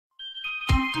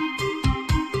I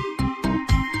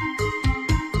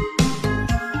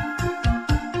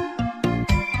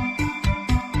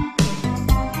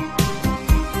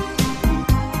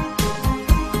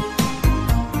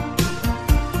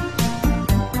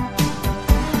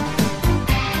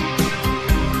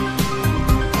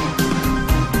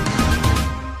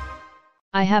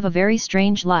have a very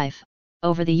strange life.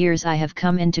 Over the years I have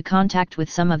come into contact with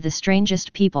some of the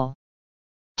strangest people.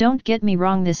 Don't get me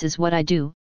wrong, this is what I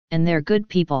do, and they're good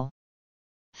people.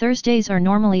 Thursdays are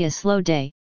normally a slow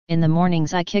day. In the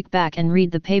mornings I kick back and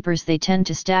read the papers, they tend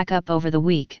to stack up over the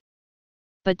week.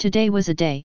 But today was a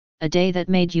day that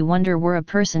made you wonder where a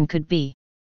person could be.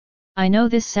 I know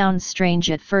this sounds strange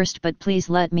at first, but please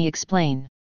let me explain.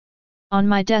 On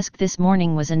my desk this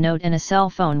morning was a note and a cell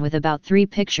phone with about 3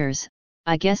 pictures.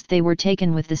 I guessed they were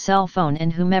taken with the cell phone,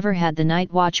 and whomever had the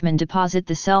night watchman deposit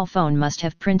the cell phone must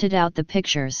have printed out the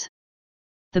pictures.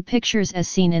 The pictures as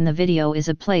seen in the video is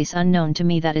a place unknown to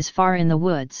me that is far in the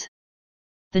woods.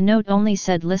 The note only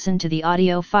said listen to the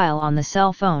audio file on the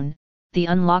cell phone, the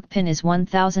unlock pin is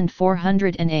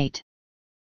 1408.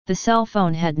 The cell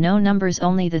phone had no numbers,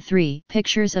 only the 3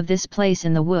 pictures of this place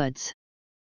in the woods.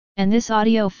 And this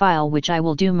audio file, which I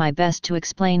will do my best to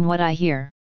explain what I hear.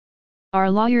 Our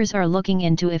lawyers are looking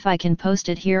into if I can post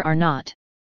it here or not.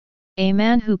 A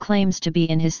man who claims to be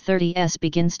in his 30s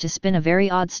begins to spin a very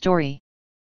odd story.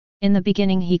 In the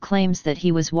beginning he claims that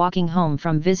he was walking home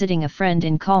from visiting a friend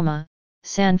in Colma,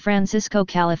 San Francisco,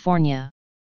 California.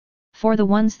 For the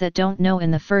ones that don't know,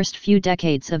 in the first few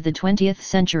decades of the 20th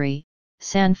century,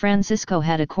 San Francisco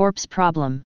had a corpse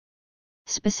problem.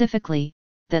 Specifically,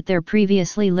 that their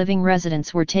previously living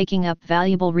residents were taking up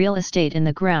valuable real estate in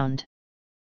the ground.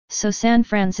 So San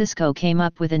Francisco came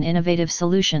up with an innovative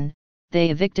solution. They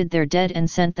evicted their dead and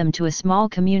sent them to a small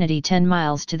community 10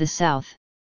 miles to the south.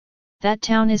 That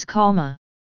town is Colma.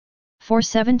 For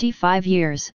 75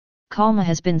 years, Colma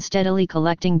has been steadily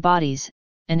collecting bodies,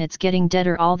 and it's getting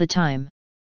deader all the time.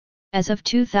 As of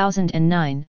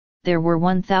 2009, there were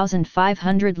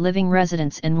 1,500 living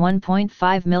residents and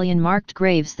 1.5 million marked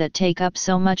graves that take up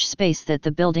so much space that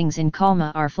the buildings in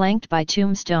Colma are flanked by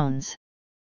tombstones.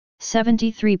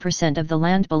 73% of the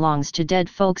land belongs to dead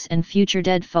folks and future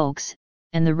dead folks,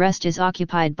 and the rest is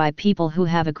occupied by people who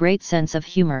have a great sense of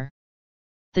humor.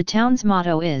 The town's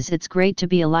motto is "It's great to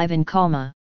be alive in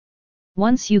Colma."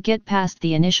 Once you get past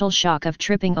the initial shock of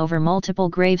tripping over multiple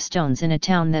gravestones in a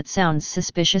town that sounds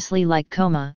suspiciously like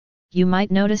Colma, you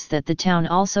might notice that the town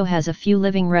also has a few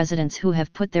living residents who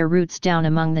have put their roots down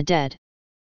among the dead.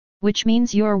 Which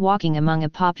means you're walking among a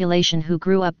population who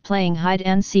grew up playing hide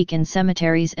and seek in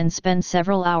cemeteries and spend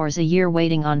several hours a year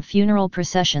waiting on funeral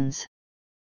processions.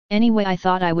 Anyway, I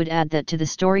thought I would add that to the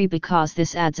story because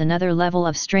this adds another level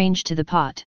of strange to the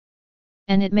pot.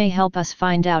 And it may help us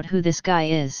find out who this guy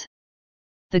is.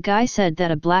 The guy said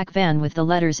that a black van with the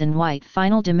letters in white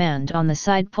 "Final Demand" on the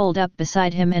side pulled up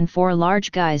beside him, and 4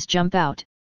 large guys jump out,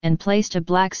 and placed a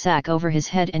black sack over his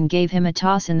head and gave him a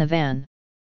toss in the van.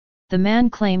 The man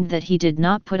claimed that he did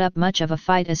not put up much of a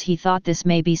fight, as he thought this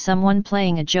may be someone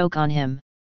playing a joke on him.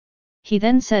 He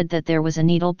then said that there was a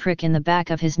needle prick in the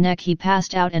back of his neck. He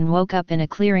passed out and woke up in a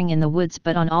clearing in the woods,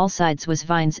 but on all sides was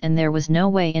vines and there was no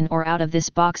way in or out of this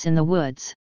box in the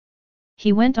woods.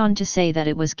 He went on to say that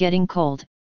it was getting cold.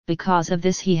 Because of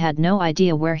this he had no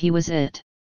idea where he was at.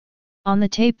 On the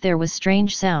tape there was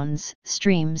strange sounds,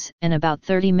 streams, and about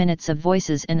 30 minutes of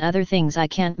voices and other things I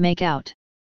can't make out.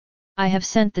 I have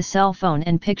sent the cell phone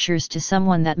and pictures to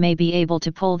someone that may be able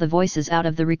to pull the voices out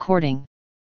of the recording.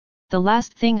 The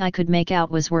last thing I could make out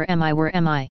was "Where am I? Where am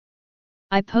I?"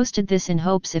 I posted this in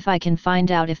hopes if I can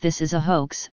find out if this is a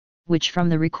hoax, which from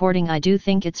the recording I do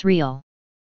think it's real.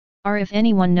 Or if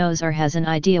anyone knows or has an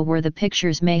idea where the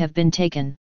pictures may have been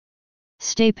taken.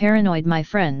 Stay paranoid, my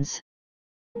friends.